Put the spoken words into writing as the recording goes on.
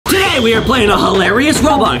we are playing a hilarious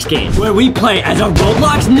Roblox game where we play as a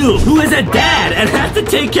Roblox noob who is a dad and has to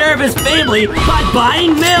take care of his family by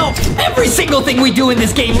buying milk. Every single thing we do in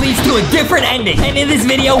this game leads to a different ending. And in this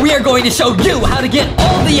video, we are going to show you how to get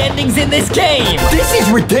all the endings in this game. This is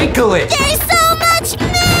ridiculous. There's so much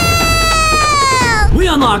milk! We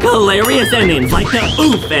unlock hilarious endings like the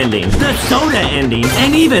oof ending, the soda ending,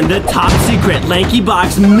 and even the top secret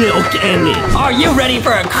LankyBox milk ending. Are you ready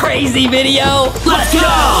for a crazy video? Let's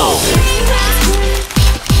go!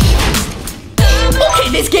 Okay,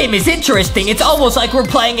 this game is interesting. It's almost like we're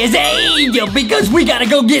playing as Angel because we gotta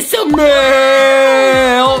go get some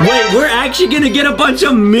milk. Wait, we're actually gonna get a bunch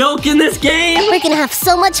of milk in this game? We're gonna have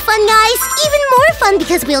so much fun, guys. Even more fun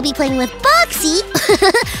because we'll be playing with Boxy.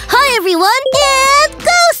 Hi, everyone. And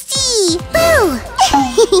Ghosty. Boo.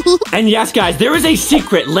 And yes, guys, there is a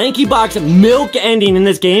secret LankyBox milk ending in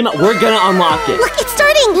this game. We're gonna unlock it. Look, it's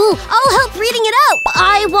starting. Ooh, I'll help reading it out.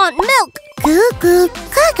 I want milk. Goo goo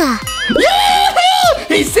gaga.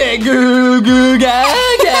 He said goo goo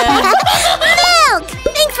gaga. Milk!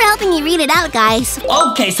 Thanks for helping me read it out, guys.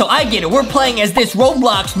 Okay, so I get it. We're playing as this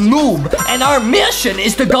Roblox noob, and our mission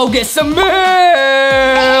is to go get some milk.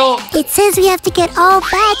 It says we have to get all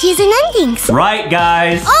badges and endings. Right,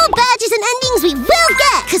 guys. All badges and endings we will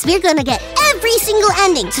get, because we're gonna get every single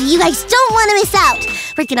ending, so you guys don't want to miss out.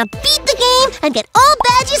 We're gonna beat the game and get all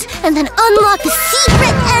badges and then unlock the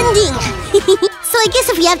secret ending. So I guess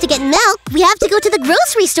if we have to get milk, we have to go to the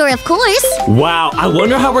grocery store, of course. Wow, I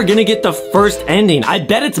wonder how we're gonna get the first ending. I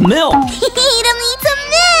bet it's milk. Adam needs some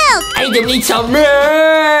milk. Adam needs some milk.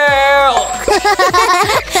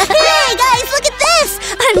 Hey guys, look at this.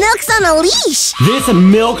 Our milk's on a leash. This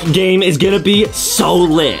milk game is gonna be so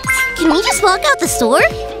lit. Can we just walk out the store?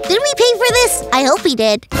 Did we pay for this? I hope we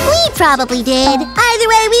did. We probably did. Either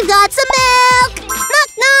way, we've got some milk.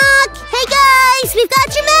 Knock, knock. Hey guys, we've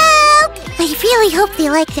got your milk. I really hope they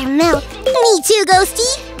like their milk. Me too,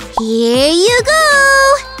 Ghosty. Here you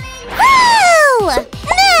go. Woo!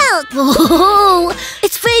 Milk! Whoa!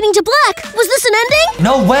 It's fading to black. Was this an ending?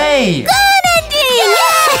 No way. Good ending!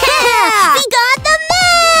 Yeah! We got the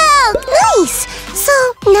milk! Nice! So,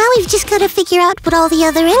 now we've just got to figure out what all the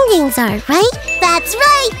other endings are, right? That's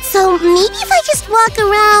right! So, maybe if I just walk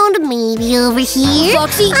around, maybe over here,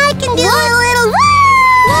 Foxy, I can do a little...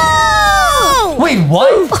 Whoa! Wait,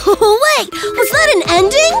 what? Wait, was that an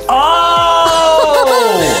ending? Oh!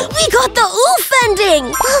 We got the oof ending!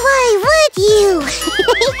 Why would you?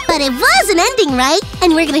 But it was an ending, right?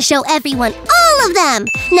 And we're gonna show everyone all of them!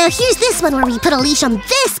 Now here's this one where we put a leash on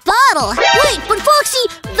this bottle! Wait, but Foxy,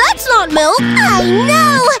 that's not milk! I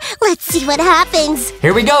know! Let's see what happens!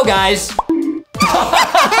 Here we go, guys. He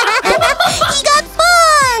got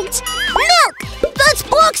bonked! Milk! That's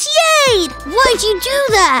Bloxiade! Why'd you do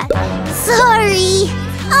that? Sorry!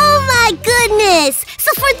 Oh my goodness!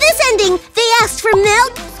 So for this ending, they asked for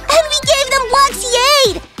milk, and we gave them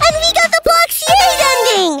Bloxiade! And we got the Bloxiade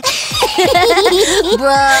ending!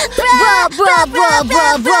 Bruh, bruh, bruh, bruh,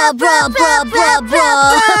 bruh, bruh, bruh, bruh, bruh,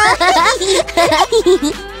 bruh.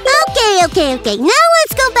 Okay. Now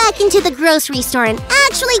let's go back into the grocery store and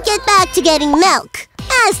actually get back to getting milk.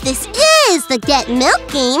 As this is the Get Milk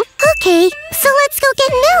game. Okay, so let's go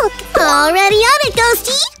get milk. Already on it,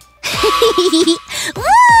 Ghosty. Woo!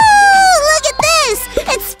 Look at this!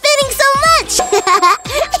 It's spinning so much!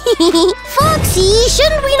 Foxy,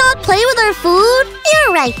 shouldn't we not play with our food?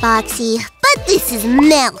 You're right, Foxy. But this is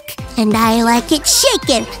milk. And I like it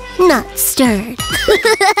shaken, not stirred.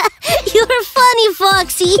 You're funny,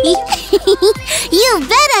 Foxy. You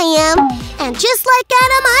bet I am. And just like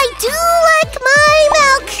Adam, I do like my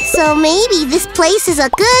milk. So maybe this place is a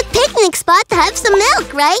good picnic spot to have some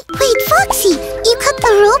milk, right? Wait, Foxy, you cut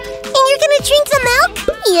the rope and you're gonna drink the milk?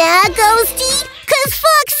 Yeah, Ghosty, 'cause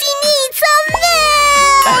Foxy needs some milk!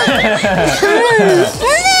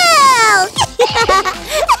 Milk!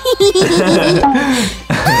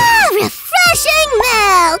 Refreshing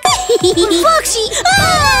milk! Foxy! Oh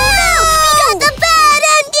no! We got the bad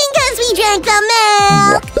ending because we drank the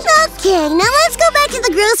milk! Okay, now let's go back to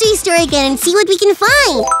the grocery store again and see what we can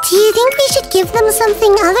find. Do you think we should give them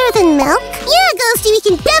something other than milk? Yeah, Ghosty, we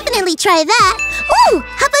can definitely try that. Ooh,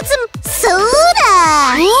 how about some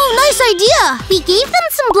soda? Ooh, nice idea. We gave them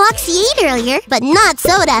some Bloxiade earlier, but not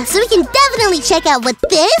soda, so we can definitely check out what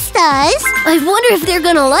this does. I wonder if they're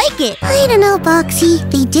gonna like it. I don't know, Boxy.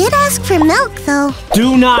 They did ask for milk, though.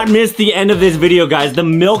 Do not miss the end of this video, guys. The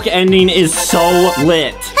milk ending is so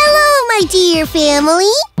lit. Hello, my dear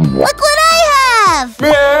family. Look what I have.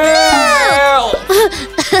 Milk!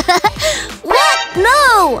 What?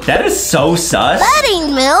 No! That is so sus. That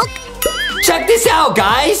ain't milk. Check this out,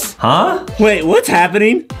 guys. Huh? Wait, what's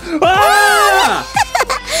happening? Ah!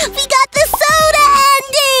 We got the soda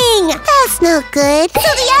ending! That's no good. So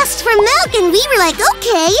they asked for milk and we were like,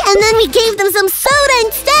 okay. And then we gave them some soda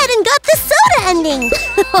instead and got the soda ending.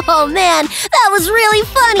 Oh man, that was really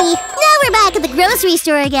funny. Now we're back at the grocery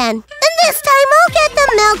store again. And this time I'll get the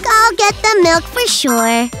milk. I'll get the milk for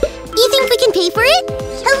sure. You think we can pay for it?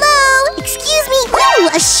 Hello? Excuse me. Ooh,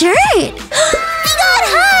 a shirt. We got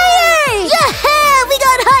hired! Yeah, we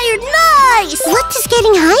got hired. Nice! What does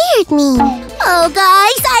getting hired mean? Oh,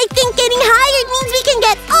 guys, I think getting hired means we can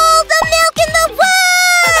get all the milk in the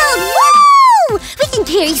world! Woo! We can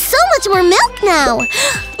carry so much more milk now.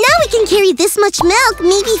 Now we can carry this much milk.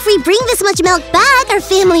 Maybe if we bring this much milk back, our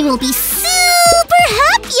family will be super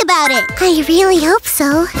happy about it. I really hope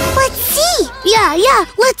so. Let's see. Yeah,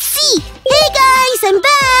 let's see. Hey, guys, I'm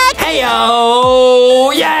back.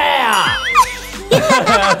 Heyo! Yeah!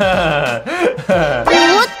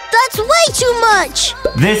 What? That's way too much.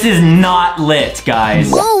 This is not lit,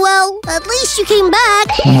 guys. Oh, well, at least you came back.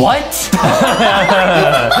 What?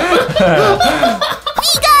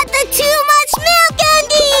 We got the too much milk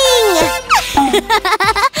ending!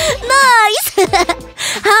 Nice!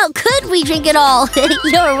 How could we drink it all?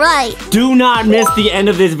 You're right. Do not miss the end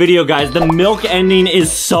of this video, guys. The milk ending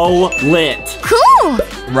is so lit. Cool!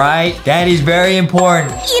 Right, that is very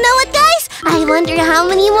important. You know what, guys? I wonder how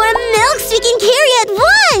many more milks we can carry at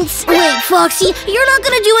once! Wait, Foxy, you're not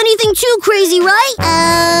gonna do anything too crazy, right?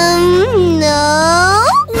 No.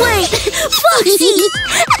 Wait, Foxy!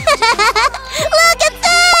 Look at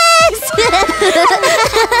this!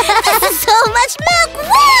 This is so much milk!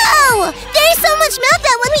 Wow! There's so much milk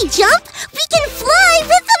that when we jump, we can fly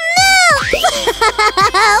with the milk!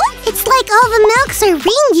 It's like all the milks are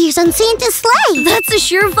reindeers on Santa's sleigh. That's a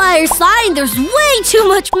surefire sign there's way too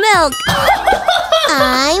much milk.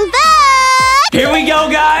 I'm back! Here we go,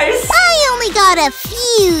 guys! I only got a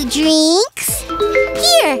few drinks.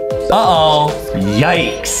 Here. Uh-oh.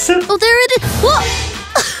 Yikes. Oh, there it is. Whoa!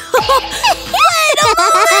 Wait a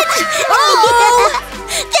moment! Oh!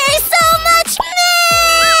 There's so much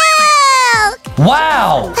milk!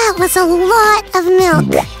 Wow! That was a lot of milk.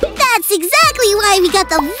 That's exactly why we got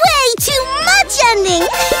the way too much ending.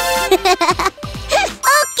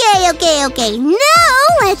 Okay. Now,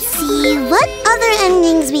 let's see what other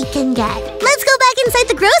endings we can get. Let's go back inside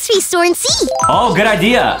the grocery store and see. Oh, good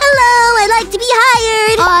idea. Hello, I'd like to be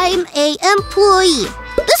hired. I'm a employee.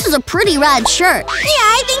 This is a pretty rad shirt. Yeah,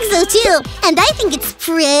 I think so too. And I think it's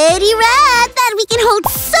pretty rad that we can hold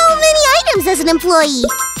so many items as an employee.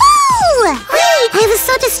 Woo! Wait, I was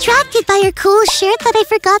so distracted by your cool shirt that I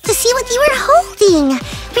forgot to see what you were holding.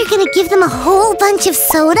 We're gonna give them a whole bunch of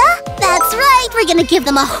soda? That's right, we're gonna give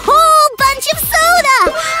them a whole bunch of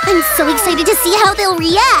soda! I'm so excited to see how they'll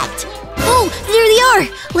react. Oh, there they are.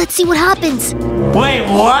 Let's see what happens. Wait,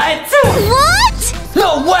 what? What?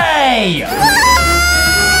 No way!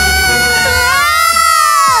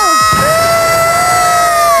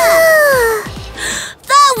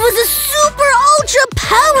 That was a super ultra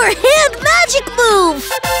power hand magic move!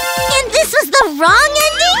 And this was the wrong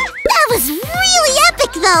ending? That was really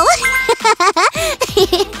epic though!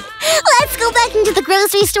 Let's go back into the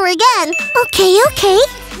grocery store again. Okay.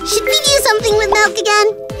 Should we do something with milk again?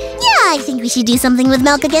 Yeah, I think we should do something with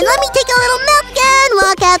milk again. Let me take a little milk and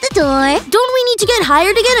walk out the door. Don't we need to get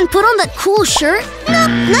hired again and put on that cool shirt? No,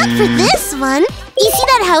 not for this one. You see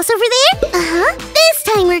that house over there? Uh-huh. This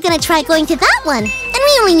time we're gonna try going to that one. And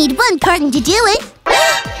we only need one carton to do it.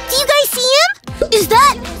 Do you guys see him? Is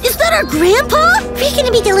that our grandpa? We're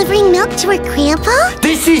gonna be delivering milk to our grandpa?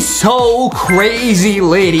 This is so crazy,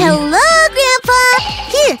 lady. Hello, Grandpa!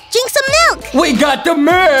 Here, drink some milk! We got the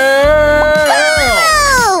milk!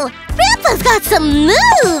 Wow! Grandpa's got some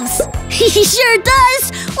moves! He sure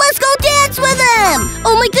does! Let's go dance with him!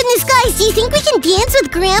 Oh my goodness, guys, do you think we can dance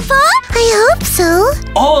with Grandpa? I hope so.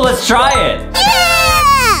 Oh, let's try it. Yeah!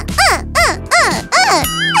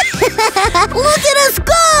 Look at us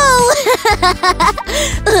go!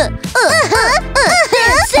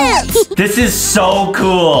 Dance! This is so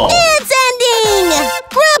cool. Dance ending!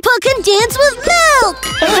 Grandpa can dance with milk!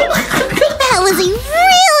 That was a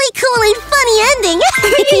really cool and funny ending!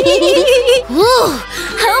 Whoa,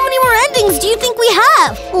 how many more endings do you think we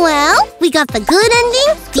have? Well, we got the good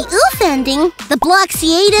ending, the oof ending, the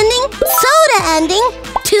Bloxy 8 ending, soda ending,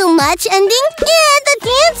 too much ending, and the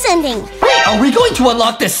dance ending. Wait, are we going to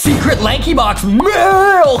unlock the secret LankyBox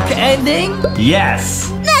milk ending? Yes.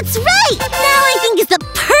 That's right! Now I think is the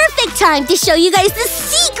perfect time to show you guys the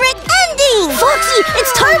secret ending! Foxy,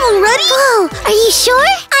 it's time already? Whoa, are you sure?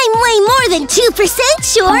 I'm way more than 2%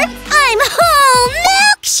 sure. I'm whole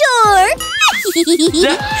milk sure!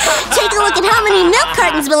 Take a look at how many milk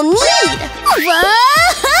cartons we'll need. Whoa!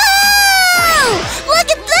 Look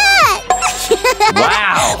at that!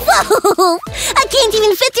 Wow! Whoa! I can't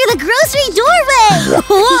even fit through the grocery doorway!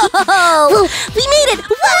 Whoa! We made it!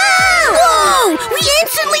 Wow! Whoa! We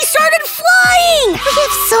instantly started flying! We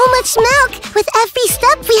have so much milk! With every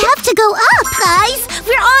step, we have to go up! Guys,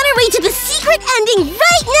 we're on our way to the secret ending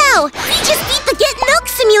right now! We just beat the Get Milk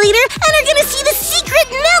Simulator and are gonna see the secret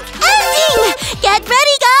milk ending! Get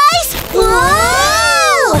ready, guys!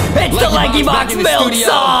 Whoa! It's the LankyBox Milk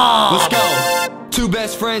song! Let's go. Two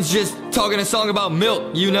best friends just talking a song about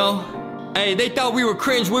milk, you know? Hey, they thought we were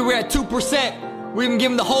cringe. We were at 2%. We even give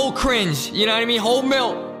them the whole cringe. You know what I mean? Whole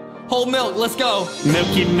milk. Whole milk. Let's go.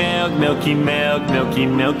 Milky milk, milky milk, milky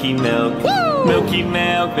milky milk. Woo! Milky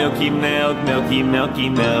milk, milky milk, milky milky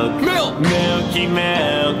milk. Milk. Milky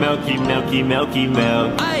milk, milky milky milky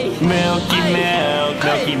milk. Ay. Milky Ay. milk,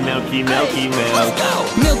 milky Ay. milky milky milk. Let's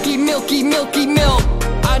go. Milky, milky, milky milk.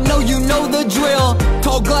 I know you know the drill.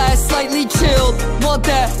 Tall glass, slightly chilled. Want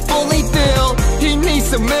that fully filled. He needs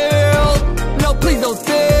some milk. No, please don't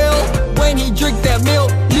spill. When he drink that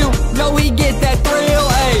milk, you know he get that thrill.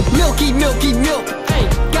 Ay, milky, milky milk. Ay,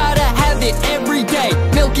 gotta have it every day.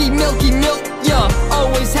 Milky, milky milk. Yeah,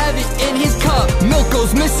 always have it in his cup. Milk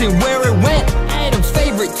goes missing where it went. Adam's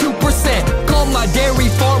favorite 2%. Call my dairy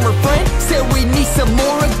farmer friend. Said we need some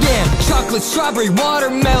more again. Chocolate, strawberry,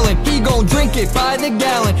 watermelon. He gon' drink it by the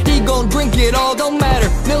gallon. He gon' drink it all, don't matter.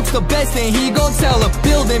 Milk's the best and he gon' tell him.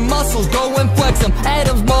 Building muscles, go and flex them.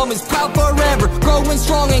 Adam's mom is proud forever. Growing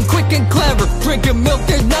strong and quick and clever. Drinking milk,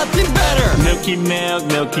 there's nothing better. Milky milk,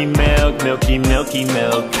 milky milk, milky milky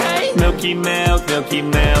milk. Okay. Milky milk, milky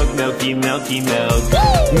milk, milky milky milk.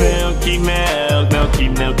 Woo! Milky milk, milky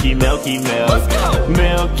milky milky milk. Let's go.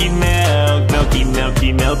 Milky milk, milky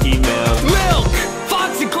milky milky milk. Milk!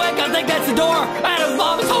 Foxy, quick, I think that's the door. Adam's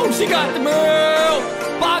mom is home, she got the milk.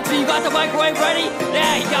 Foxy, you got the microwave ready?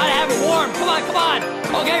 Yeah, you gotta have it warm. Come on, come on.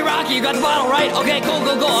 Okay, Rocky, you got the bottle, right? Okay, cool,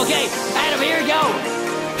 cool, cool. Okay, Adam, here you go.